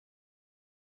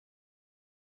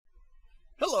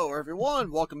Hello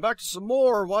everyone, welcome back to some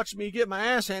more watch me get my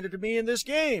ass handed to me in this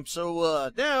game.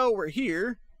 So now we're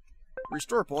here,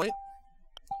 restore point,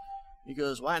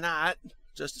 because why not,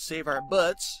 just to save our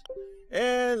butts,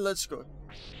 and let's go.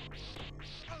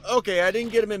 Okay, I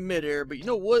didn't get him in midair, but you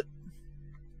know what,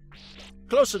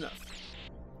 close enough.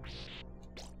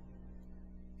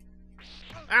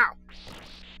 Ow,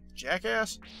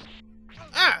 jackass.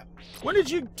 Ah, when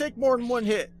did you take more than one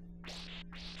hit?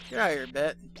 Get out of here,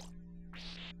 bet.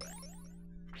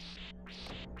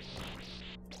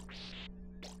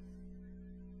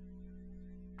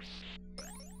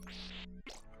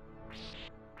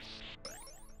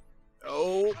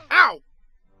 Oh, ow!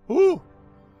 Ooh!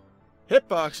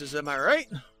 Hitboxes, am I right?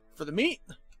 For the meat?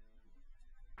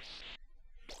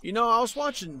 You know, I was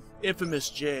watching Infamous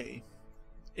J,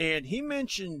 and he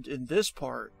mentioned in this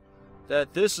part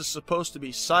that this is supposed to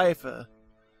be Sypha.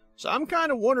 So I'm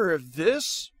kind of wondering if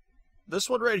this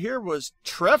one right here was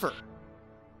Trevor.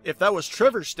 If that was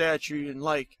Trevor's statue and,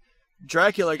 like,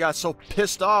 Dracula got so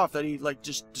pissed off that he, like,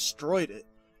 just destroyed it.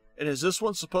 And is this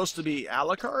one supposed to be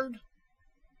Alucard?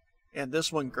 And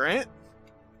this one Grant?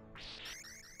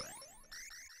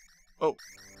 Oh.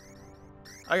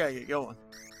 I gotta get going.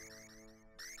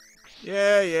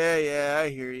 Yeah, I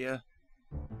hear ya.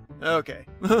 Okay.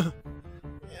 You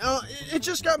know, it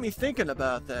just got me thinking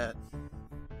about that.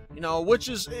 You know, which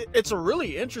is, it's a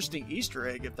really interesting Easter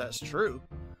egg if that's true.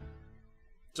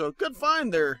 So, good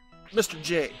find there, Mr.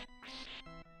 J.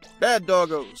 Bad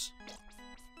doggos.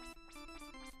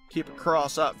 Keep a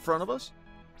cross out in front of us.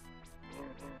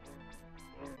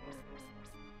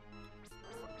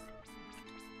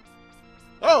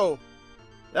 Oh!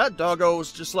 That doggo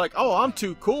was just like, oh, I'm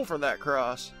too cool for that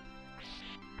cross.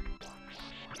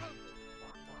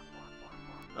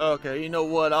 Okay, you know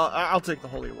what? I'll take the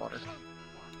holy water.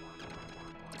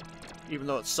 Even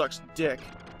though it sucks dick.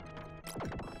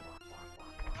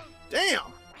 Damn!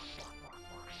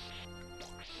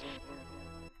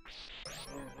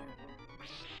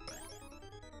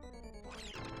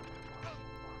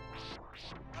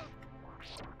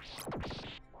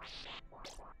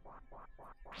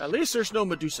 At least there's no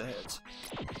Medusa heads.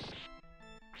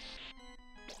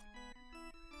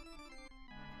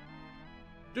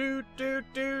 Do.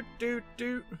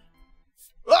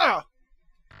 Ah!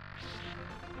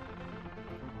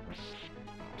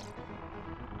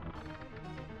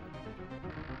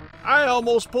 I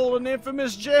almost pulled an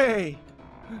Infamous J.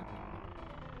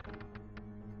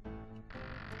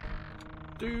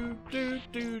 Do.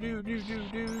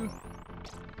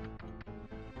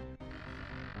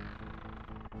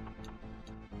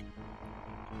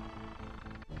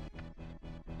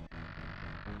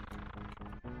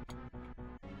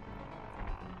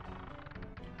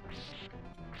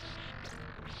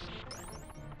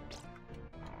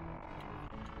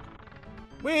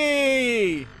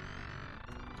 Whee!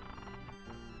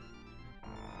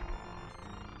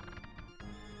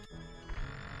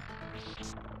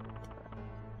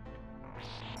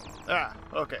 Ah,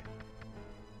 okay.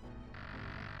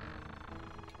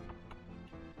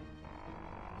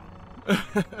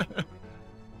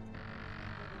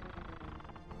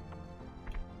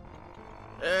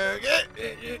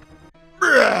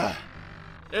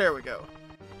 There we go.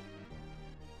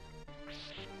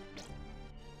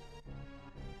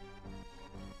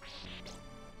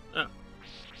 Oh.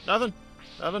 Nothing?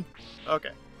 Nothing? Okay.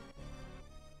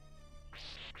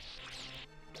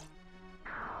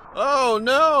 Oh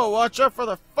no! Watch out for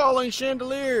the falling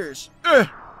chandeliers! Ugh.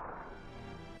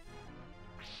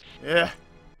 Yeah.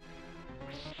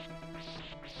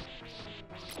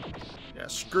 Yeah,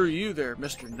 screw you there,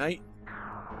 Mr. Knight.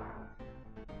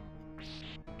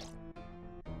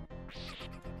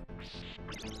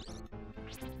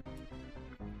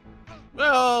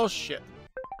 Oh, shit.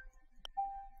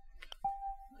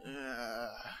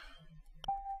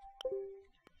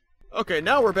 Okay,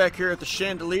 now we're back here at the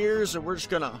chandeliers, and we're just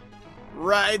gonna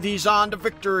ride these on to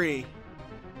victory.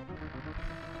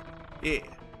 Yeah.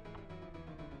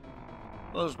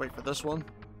 Let's wait for this one.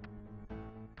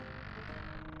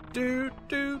 Do.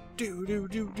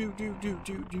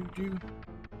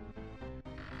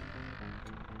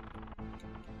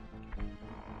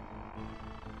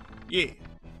 Yeah.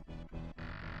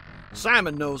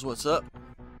 Simon knows what's up.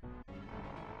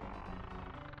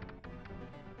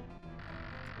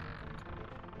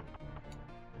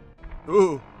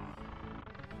 Ooh.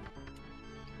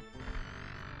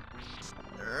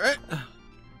 Alright.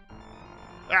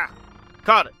 Ah!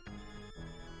 Caught it.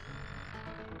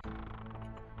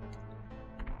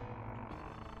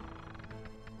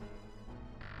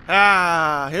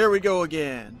 Ah! Here we go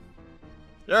again.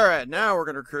 Alright, now we're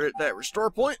going to create that restore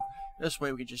point. This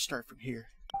way we can just start from here.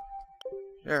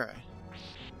 Alright.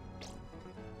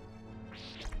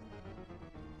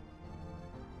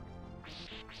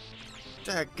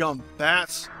 Dadgum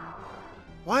bats.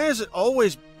 Why is it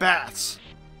always bats?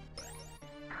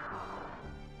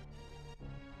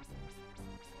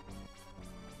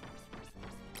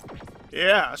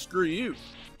 Yeah, screw you,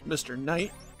 Mr.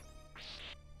 Knight.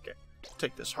 Okay,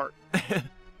 take this heart.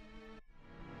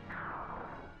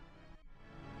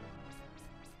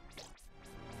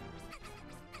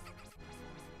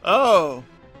 Oh!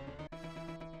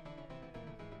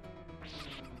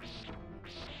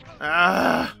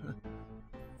 Ah!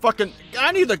 Fucking,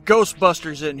 I need the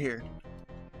Ghostbusters in here.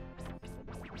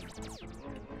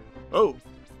 Oh.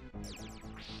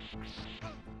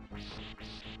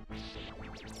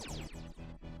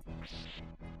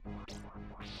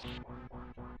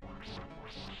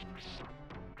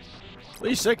 At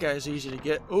least that guy's easy to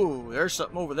get. Ooh, there's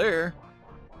something over there.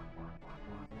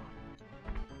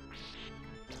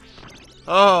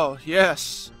 Oh,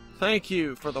 yes. Thank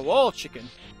you for the wall chicken.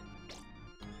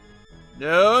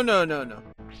 No, no, no, no.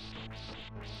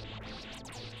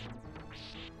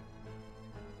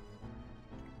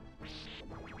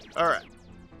 Alright.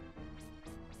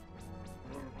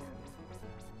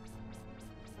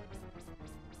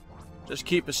 Just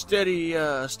keep a steady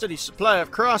supply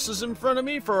of crosses in front of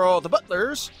me for all the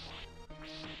butlers.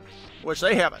 Which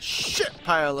they have a shit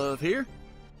pile of here.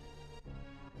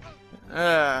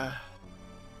 Damn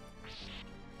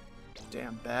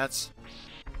bats.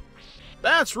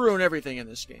 Bats ruin everything in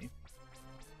this game.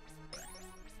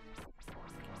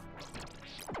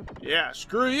 Yeah,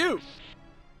 screw you.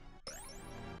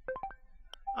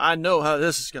 I know how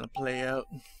this is gonna play out.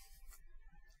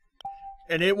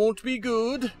 And it won't be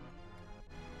good.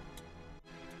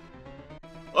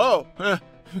 Oh,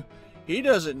 he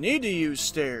doesn't need to use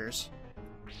stairs.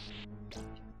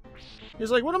 He's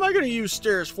like, what am I gonna use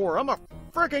stairs for? I'm a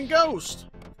frickin' ghost.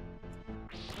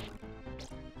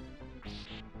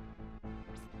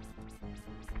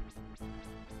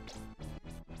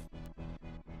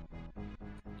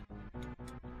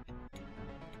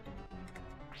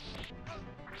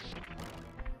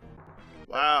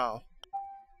 Wow.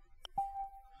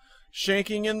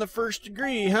 Shanking in the first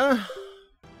degree, huh?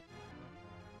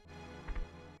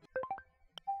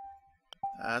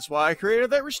 That's why I created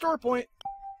that restore point.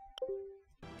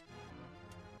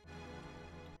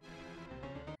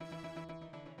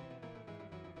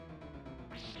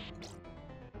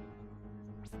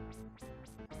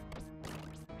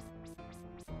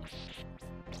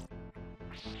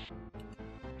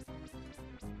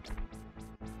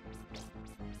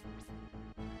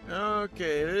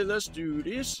 Okay, let's do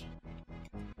this.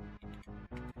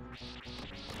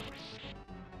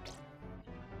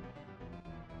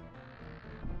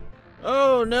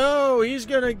 Oh no, he's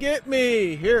gonna get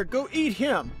me! Here, go eat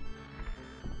him!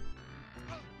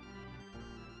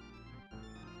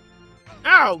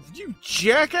 Ow, you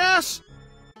jackass!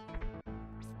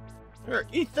 Here,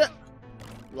 eat that!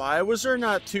 Why was there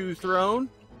not 2 thrown?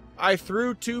 I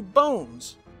threw 2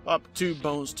 bones. Up 2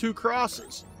 bones, 2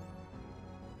 crosses.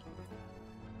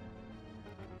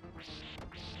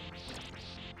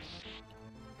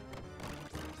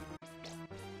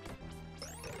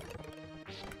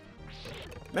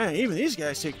 Man, even these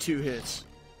guys take 2 hits.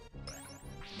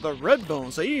 The red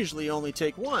bones, they usually only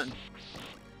take 1.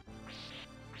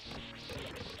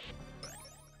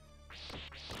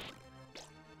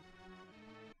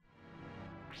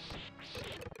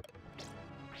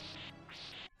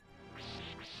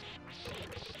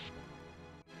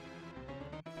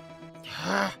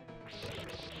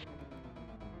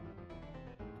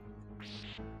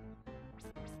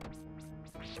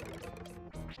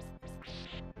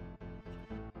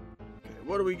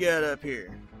 What do we got up here?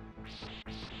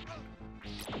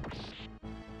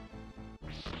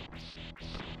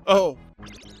 Oh,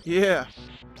 yeah.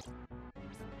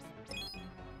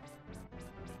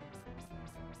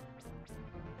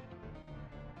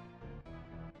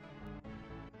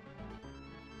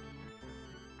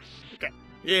 Okay.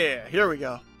 Yeah, here we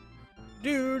go.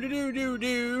 Do do do do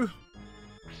do.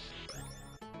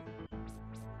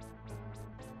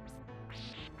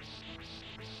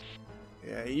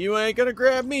 Yeah, you ain't gonna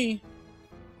grab me.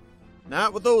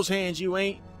 Not with those hands, you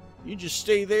ain't. You just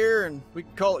stay there and we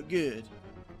can call it good.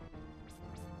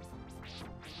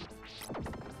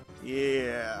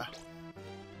 Yeah.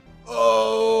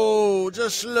 Oh,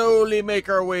 just slowly make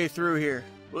our way through here.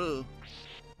 Whoa.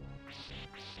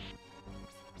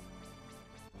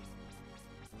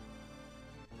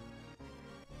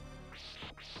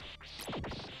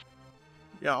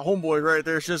 Yeah, homeboy right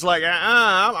there is just like,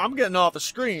 I'm getting off the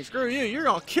screen. Screw you, you're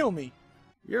gonna kill me.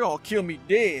 You're gonna kill me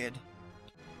dead.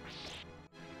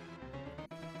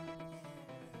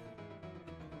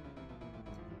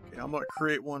 Okay, I'm gonna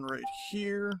create one right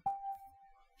here.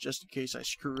 Just in case I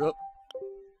screw up.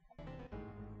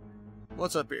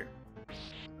 What's up here?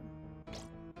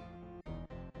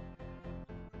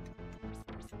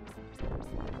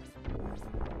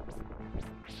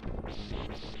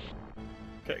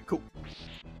 Okay, cool.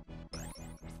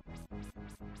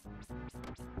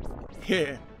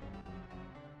 Yeah.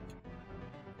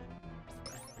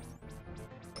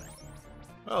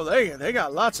 Oh, they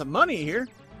got lots of money here.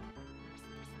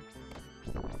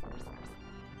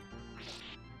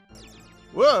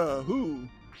 Whoa, who?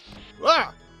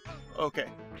 Ah! Okay.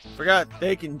 Forgot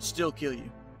they can still kill you.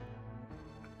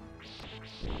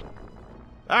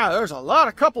 Ah, there's a lot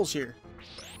of couples here.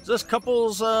 Is this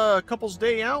couples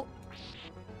day out?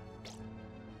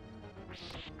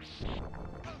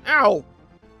 Ow!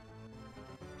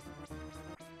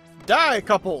 Die,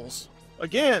 couples!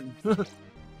 Again!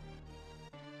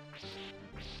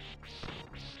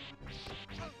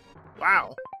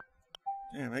 Wow.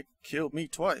 Damn, they killed me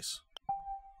twice.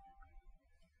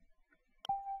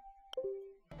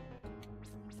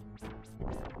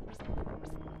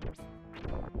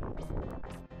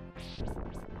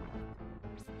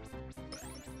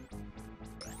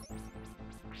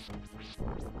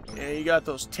 Yeah, you got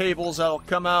those tables that'll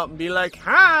come out and be like,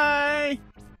 hi!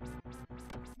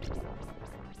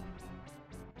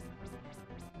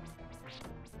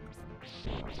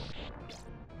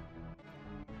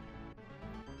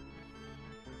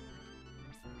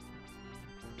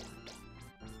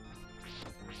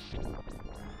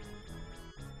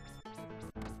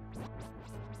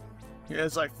 Yeah,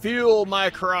 it's like, feel my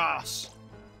cross.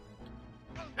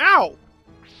 Ow!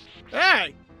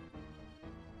 Hey!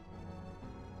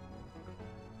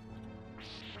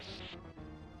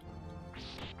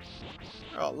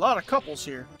 There are a lot of couples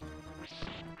here.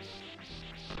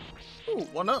 Ooh,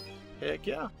 one up. Heck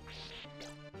yeah.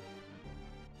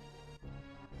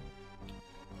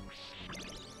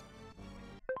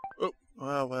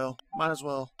 Oh, well, might as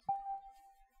well.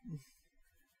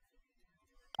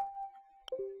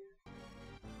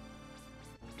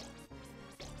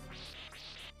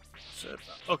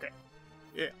 Okay.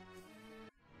 Yeah.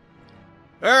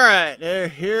 Alright,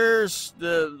 here's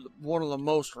one of the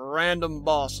most random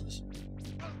bosses.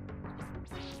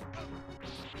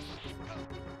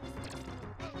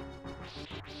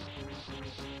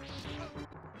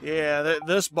 Yeah,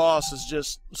 this boss is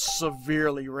just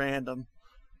severely random.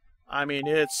 I mean,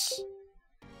 it's...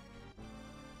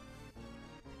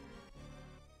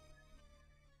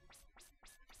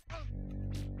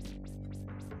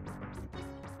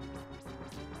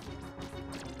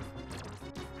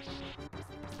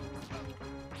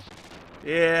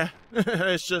 Yeah,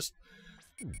 it's just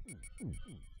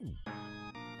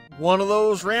one of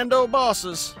those rando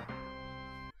bosses.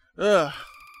 Ugh.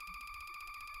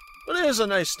 But it is a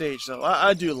nice stage, though.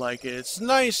 I do like it. It's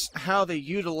nice how they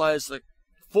utilize the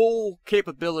full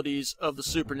capabilities of the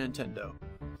Super Nintendo.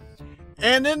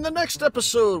 And in the next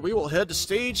episode, we will head to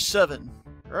Stage 7.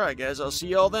 Alright, guys, I'll see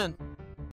y'all then.